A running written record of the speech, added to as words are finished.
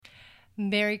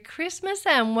Merry Christmas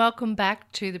and welcome back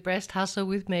to the Breast Hustle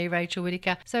with me, Rachel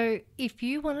Whitaker. So if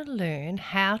you want to learn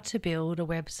how to build a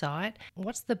website,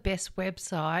 what's the best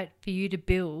website for you to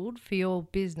build for your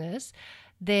business,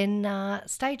 then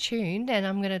stay tuned and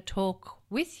I'm going to talk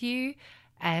with you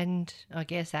and I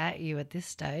guess at you at this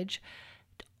stage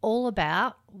all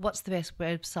about what's the best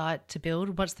website to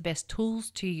build, what's the best tools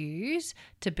to use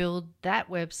to build that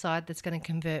website that's going to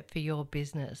convert for your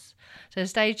business. So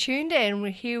stay tuned and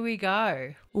here we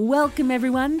go. Welcome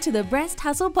everyone to the Breast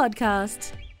Hustle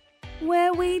Podcast,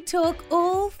 where we talk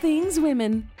all things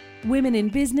women, women in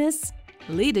business,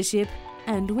 leadership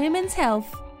and women's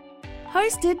health.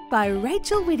 Hosted by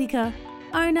Rachel Whitaker,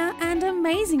 owner and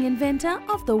amazing inventor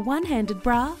of the one-handed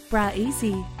bra, Bra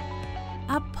Easy.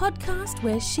 A podcast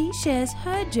where she shares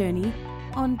her journey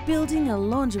on building a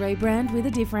lingerie brand with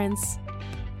a difference.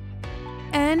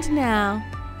 And now,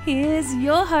 here's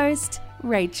your host,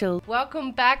 Rachel.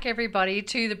 Welcome back, everybody,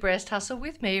 to the Breast Hustle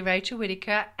with me, Rachel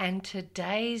Whitaker, and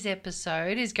today's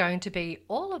episode is going to be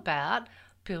all about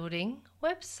building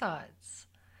websites.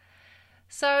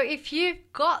 So if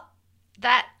you've got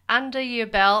that under your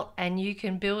belt and you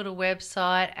can build a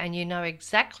website and you know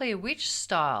exactly which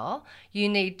style you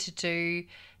need to do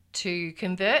to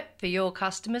convert for your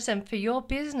customers and for your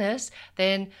business,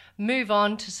 then move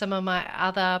on to some of my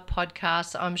other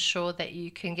podcasts. I'm sure that you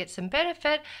can get some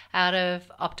benefit out of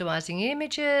optimizing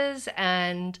images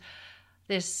and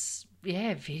this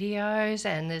videos,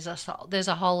 and there's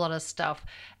a whole lot of stuff.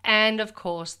 And of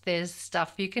course, there's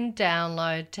stuff you can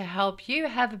download to help you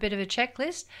have a bit of a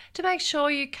checklist to make sure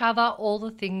you cover all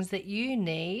the things that you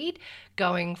need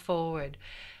going forward.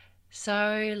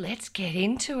 So let's get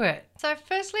into it. So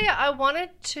firstly, I wanted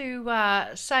to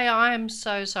say I am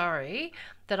so sorry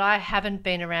that I haven't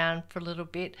been around for a little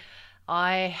bit.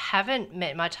 I haven't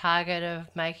met my target of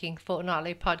making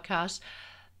fortnightly podcasts.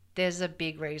 There's a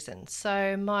big reason.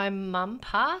 So my mum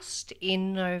passed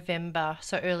in November,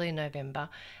 so early November,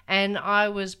 and I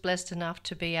was blessed enough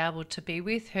to be able to be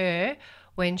with her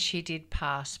when she did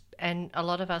pass. And a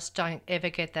lot of us don't ever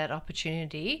get that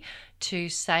opportunity to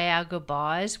say our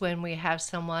goodbyes when we have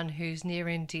someone who's near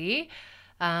and dear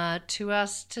to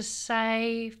us, to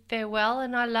say farewell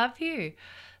and I love you.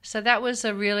 So that was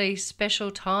a really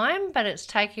special time, but it's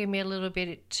taken me a little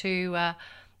bit to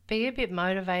be a bit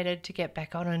motivated to get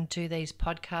back on and do these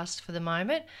podcasts for the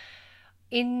moment.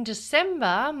 In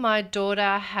December, my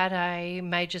daughter had a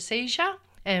major seizure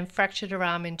and fractured her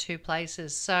arm in two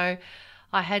places. So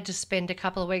I had to spend a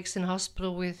couple of weeks in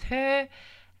hospital with her,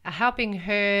 helping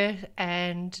her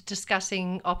and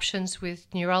discussing options with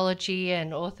neurology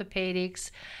and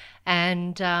orthopedics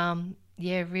and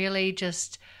really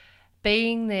just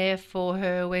being there for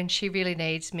her when she really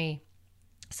needs me.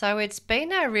 So it's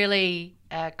been a really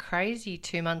crazy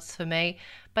 2 months for me,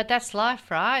 but that's life,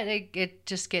 right? It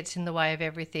just gets in the way of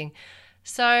everything.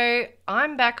 So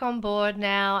I'm back on board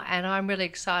now and I'm really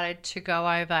excited to go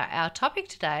over our topic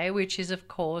today, which is, of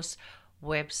course,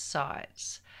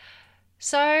 websites.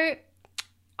 So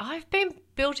I've been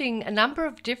building a number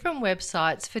of different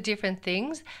websites for different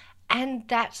things, and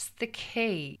that's the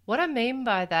key. What I mean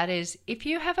by that is if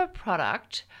you have a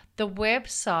product, the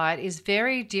website is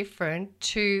very different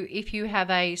to if you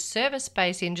have a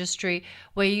service-based industry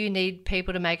where you need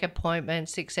people to make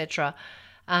appointments, etc.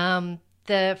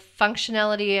 The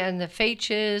functionality and the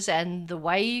features and the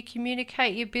way you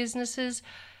communicate your businesses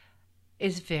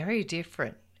is very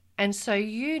different. And so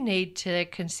you need to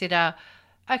consider,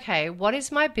 okay, what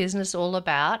is my business all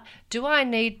about? Do I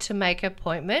need to make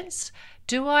appointments?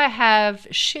 Do I have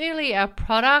surely a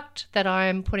product that I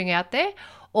am putting out there?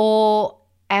 Or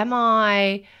am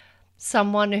I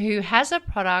someone who has a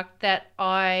product that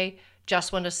I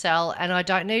just want to sell and I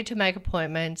don't need to make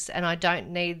appointments and I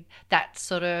don't need that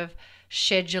sort of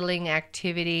scheduling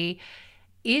activity?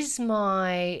 Is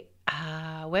my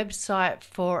website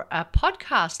for a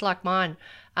podcast like mine?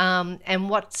 And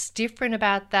what's different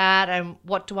about that and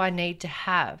what do I need to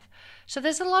have? So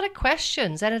there's a lot of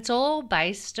questions and it's all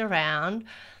based around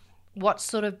what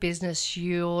sort of business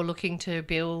you're looking to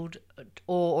build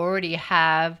or already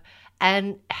have,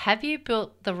 and have you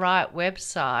built the right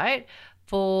website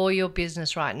for your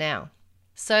business right now?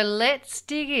 So let's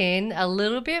dig in a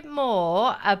little bit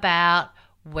more about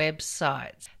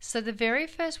websites. So the very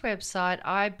first website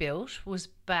I built was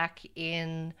back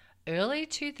in early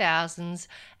 2000s,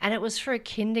 and it was for a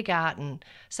kindergarten.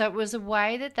 So it was a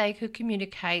way that they could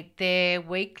communicate their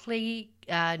weekly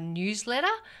newsletter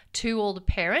to all the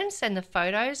parents and the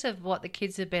photos of what the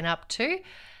kids have been up to,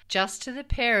 just to the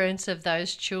parents of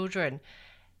those children.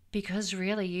 because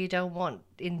really you don't want,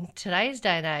 in today's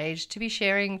day and age, to be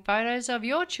sharing photos of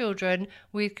your children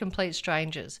with complete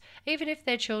strangers. Even if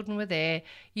their children were there,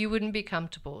 you wouldn't be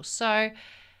comfortable. So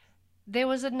there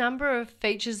was a number of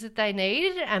features that they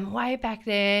needed, and way back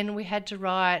then we had to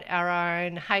write our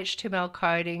own HTML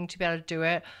coding to be able to do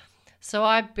it. So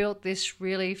I built this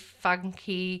really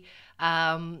funky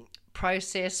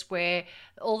process where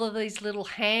all of these little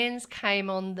hands came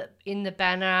in the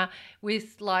banner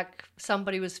with like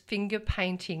somebody was finger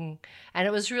painting, and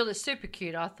it was really super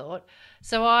cute, I thought.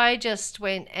 So I just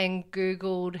went and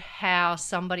Googled how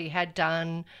somebody had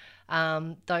done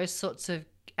those sorts of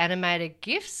animated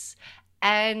GIFs,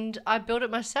 and I built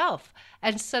it myself.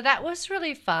 And so that was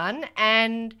really fun,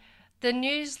 and the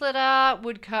newsletter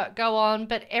would go on,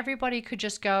 but everybody could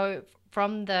just go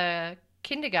from the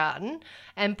kindergarten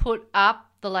and put up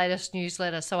the latest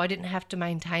newsletter, so I didn't have to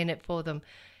maintain it for them,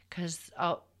 because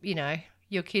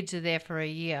your kids are there for a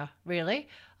year, really.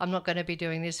 I'm not going to be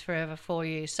doing this forever for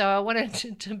you. So I wanted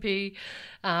it to be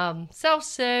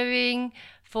self-serving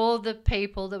for the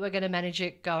people that were going to manage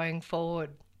it going forward.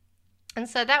 And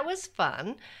so that was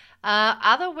fun.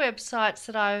 Other websites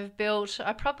that I've built,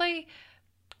 I probably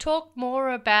talk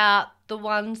more about the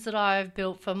ones that I've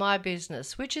built for my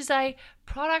business, which is a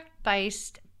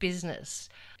product-based business.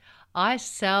 I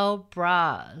sell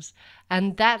bras,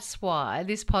 and that's why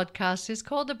this podcast is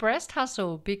called The Breast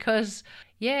Hustle, because,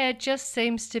 it just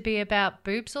seems to be about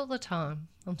boobs all the time.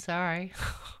 I'm sorry.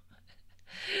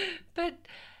 But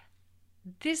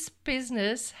this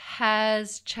business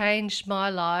has changed my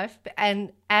life,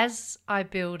 and as I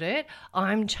build it,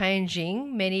 I'm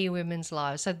changing many women's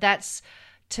lives. So that's,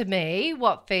 to me,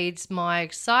 what feeds my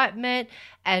excitement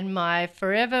and my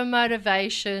forever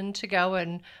motivation to go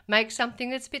and make something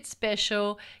that's a bit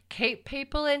special, keep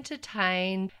people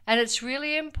entertained. And it's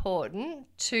really important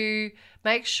to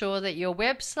make sure that your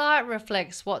website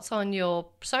reflects what's on your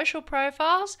social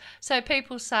profiles. So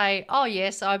people say, oh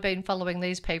yes, I've been following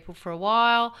these people for a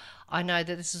while. I know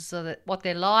that this is what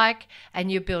they're like, and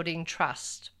you're building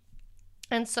trust.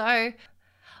 And so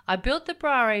I built the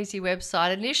Bra Easy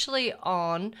website initially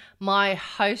on my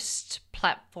host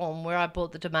platform where I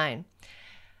bought the domain.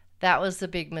 That was the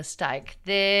big mistake.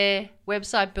 Their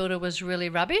website builder was really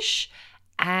rubbish,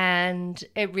 and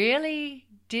it really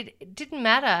didn't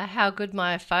matter how good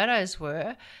my photos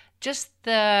were, just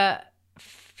the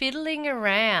fiddling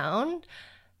around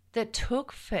that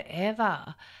took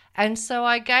forever. And so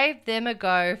I gave them a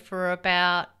go for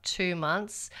about 2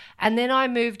 months, and then I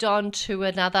moved on to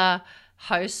another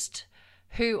host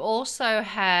who also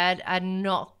had a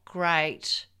not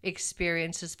great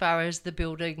experience as far as the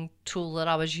building tool that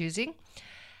I was using.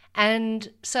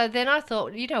 And so then I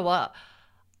thought, you know what,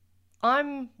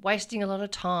 I'm wasting a lot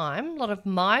of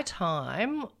my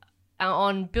time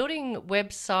on building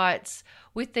websites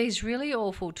with these really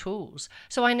awful tools.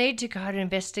 So I need to go and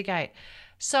investigate.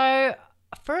 So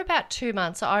for about 2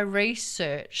 months, I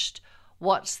researched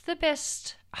what's the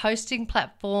best hosting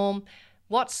platform,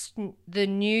 what's the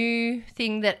new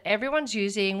thing that everyone's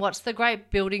using, what's the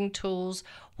great building tools,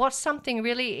 what's something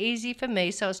really easy for me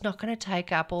so it's not going to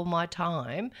take up all my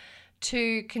time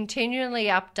to continually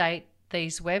update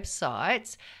these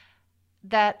websites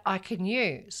that I can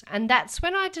use. And that's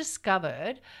when I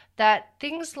discovered that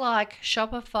things like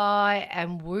Shopify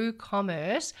and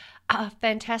WooCommerce are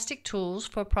fantastic tools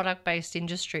for product-based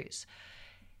industries.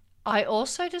 I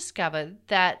also discovered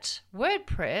that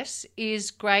WordPress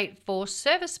is great for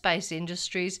service-based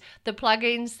industries, the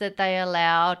plugins that they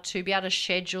allow to be able to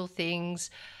schedule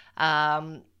things.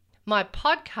 My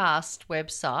podcast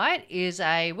website is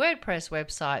a WordPress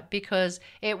website because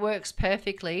it works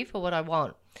perfectly for what I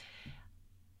want.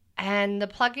 And the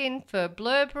plugin for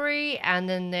Blubrry, and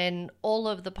then all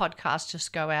of the podcasts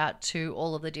just go out to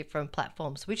all of the different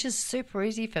platforms, which is super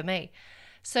easy for me.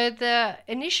 So the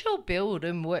initial build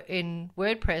in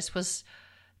WordPress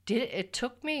it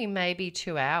took me maybe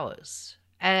 2 hours,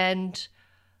 and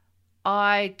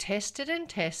I tested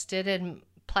and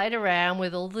played around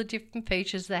with all the different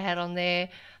features they had on there.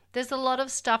 There's a lot of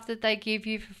stuff that they give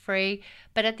you for free,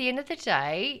 but at the end of the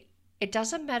day, it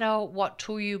doesn't matter what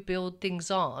tool you build things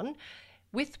on.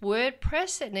 With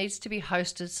WordPress, it needs to be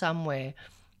hosted somewhere.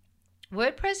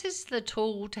 WordPress is the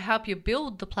tool to help you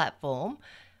build the platform,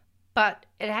 but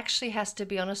it actually has to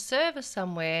be on a server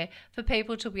somewhere for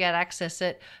people to be able to access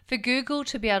it, for Google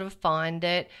to be able to find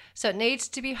it. So it needs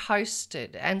to be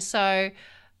hosted. And so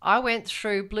I went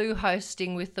through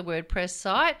Bluehosting with the WordPress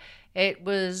site. It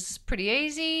was pretty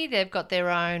easy. They've got their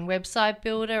own website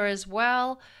builder as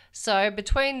well. So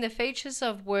between the features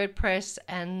of WordPress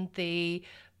and the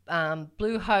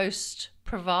Bluehost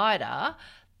provider,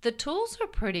 the tools were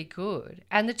pretty good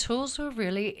and the tools were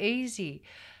really easy.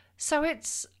 So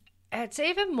it's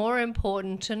even more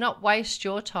important to not waste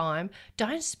your time.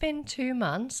 Don't spend 2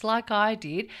 months like I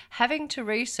did having to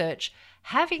research.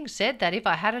 Having said that, if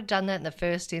I had done that in the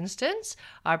first instance,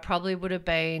 I probably would have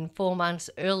been 4 months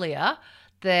earlier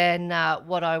than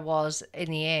what I was in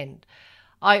the end.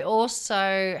 I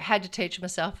also had to teach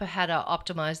myself how to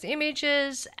optimize the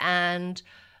images and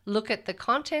look at the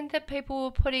content that people were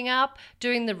putting up,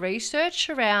 doing the research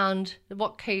around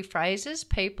what key phrases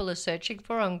people are searching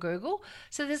for on Google.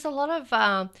 So there's a lot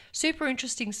of super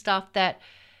interesting stuff that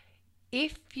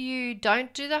if you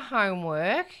don't do the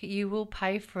homework, you will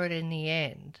pay for it in the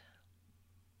end.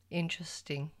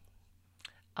 Interesting.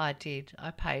 I did. I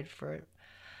paid for it.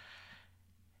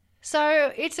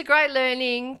 So it's a great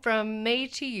learning from me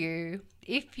to you.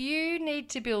 If you need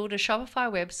to build a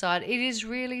Shopify website, it is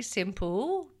really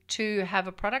simple to have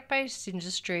a product-based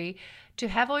industry, to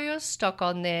have all your stock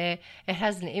on there. It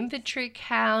has an inventory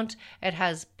count, it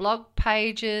has blog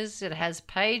pages, it has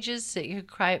pages that you can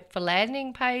create for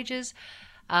landing pages.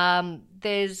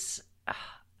 There's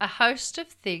a host of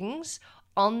things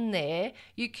on there.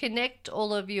 You connect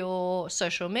all of your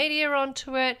social media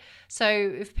onto it. So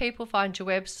if people find your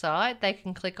website, they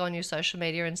can click on your social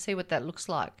media and see what that looks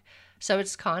like. So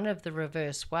it's kind of the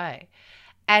reverse way.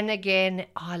 And again,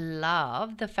 I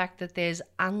love the fact that there's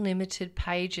unlimited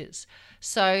pages.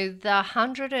 So the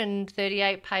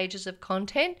 138 pages of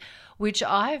content, which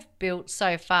I've built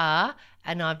so far,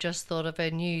 and I've just thought of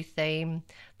a new theme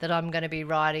that I'm going to be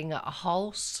writing a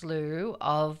whole slew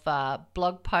of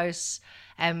blog posts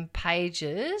and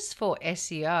pages for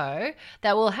SEO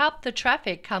that will help the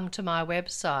traffic come to my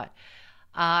website.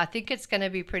 I think it's going to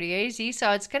be pretty easy.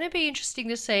 So it's going to be interesting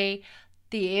to see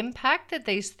the impact that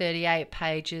these 38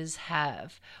 pages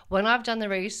have. When I've done the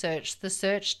research, the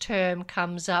search term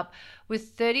comes up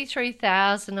with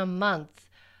 33,000 a month.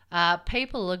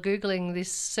 People are Googling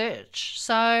this search.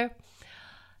 So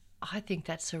I think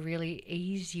that's a really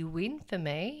easy win for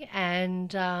me.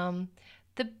 And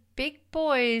the big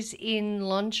boys in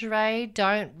lingerie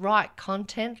don't write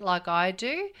content like I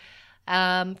do.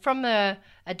 From a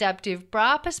adaptive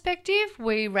bra perspective,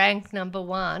 we rank number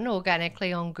 1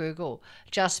 organically on Google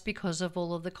just because of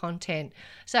all of the content.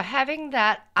 So having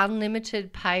that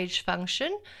unlimited page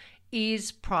function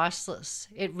is priceless.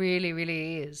 It really,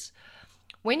 really is.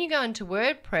 When you go into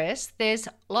WordPress, there's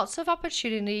lots of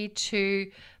opportunity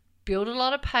to build a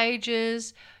lot of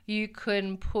pages. You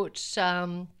can put,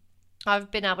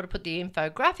 I've been able to put the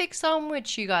infographics on,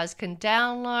 which you guys can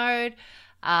download.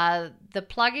 The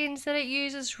plugins that it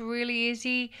uses really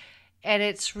easy, and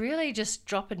it's really just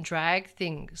drop and drag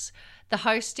things. The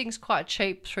hosting's quite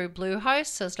cheap through Bluehost,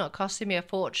 so it's not costing me a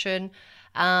fortune.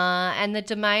 And the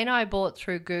domain I bought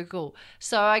through Google.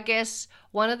 So I guess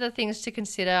one of the things to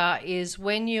consider is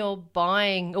when you're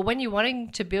buying or when you're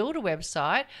wanting to build a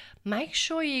website, make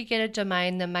sure you get a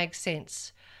domain that makes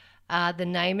sense. The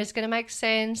name is going to make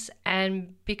sense,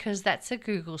 and because that's a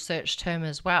Google search term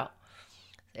as well.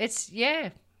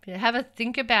 Have a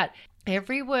think about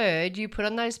every word you put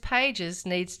on those pages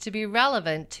needs to be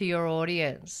relevant to your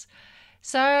audience.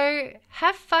 So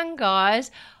have fun, guys.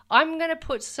 I'm going to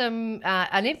put an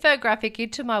infographic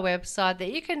into my website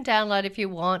that you can download if you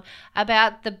want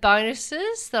about the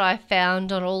bonuses that I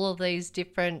found on all of these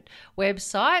different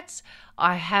websites.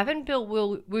 I haven't built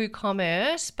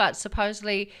WooCommerce, but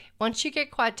supposedly once you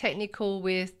get quite technical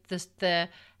with the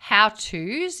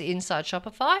how-tos inside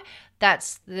Shopify,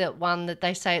 that's the one that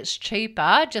they say it's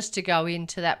cheaper just to go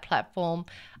into that platform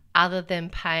other than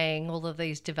paying all of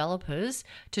these developers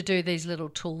to do these little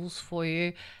tools for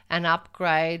you and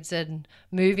upgrades and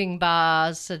moving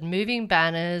bars and moving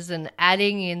banners and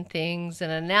adding in things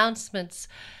and announcements.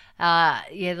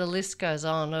 The list goes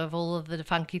on of all of the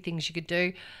funky things you could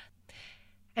do.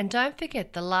 And don't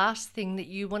forget, the last thing that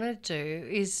you want to do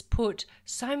is put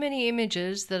so many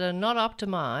images that are not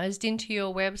optimized into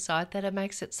your website that it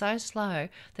makes it so slow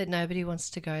that nobody wants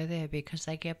to go there because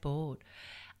they get bored.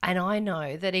 And I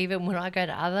know that even when I go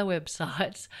to other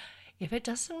websites, if it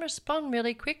doesn't respond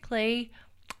really quickly,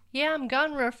 I'm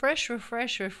going refresh.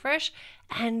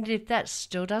 And if that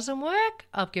still doesn't work,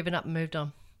 I've given up and moved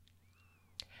on.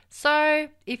 So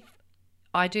if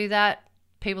I do that,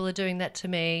 people are doing that to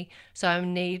me. So I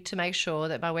need to make sure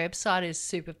that my website is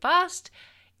super fast,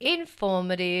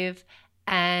 informative,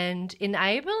 and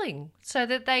enabling so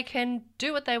that they can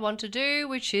do what they want to do,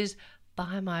 which is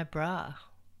buy my bra.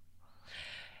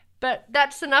 But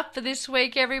that's enough for this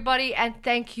week, everybody, and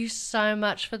thank you so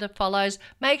much for the follows.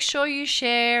 Make sure you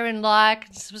share and like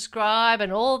and subscribe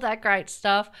and all that great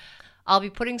stuff. I'll be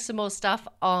putting some more stuff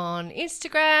on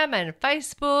Instagram and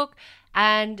Facebook,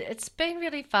 and it's been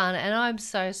really fun, and I'm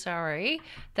so sorry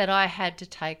that I had to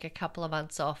take a couple of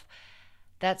months off.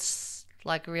 That's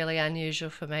like really unusual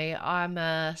for me. I'm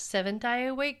a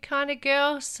 7-day-a-week kind of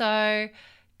girl, so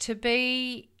to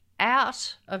be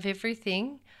out of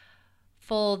everything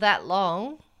for that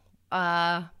long,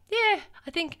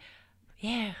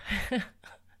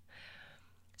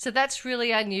 So that's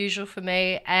really unusual for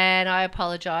me, and I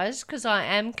apologize because I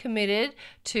am committed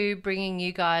to bringing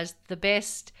you guys the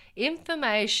best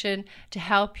information to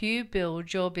help you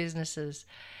build your businesses.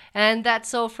 And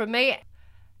that's all from me.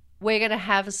 We're going to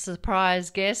have a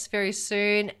surprise guest very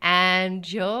soon,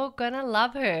 and you're going to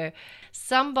love her.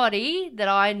 Somebody that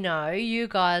I know you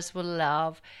guys will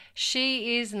love.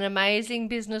 She is an amazing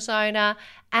business owner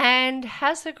and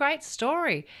has a great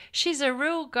story. She's a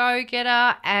real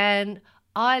go-getter, and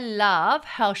I love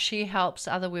how she helps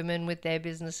other women with their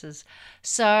businesses.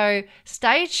 So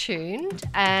stay tuned,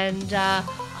 and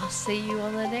I'll see you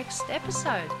on the next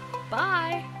episode.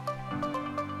 Bye.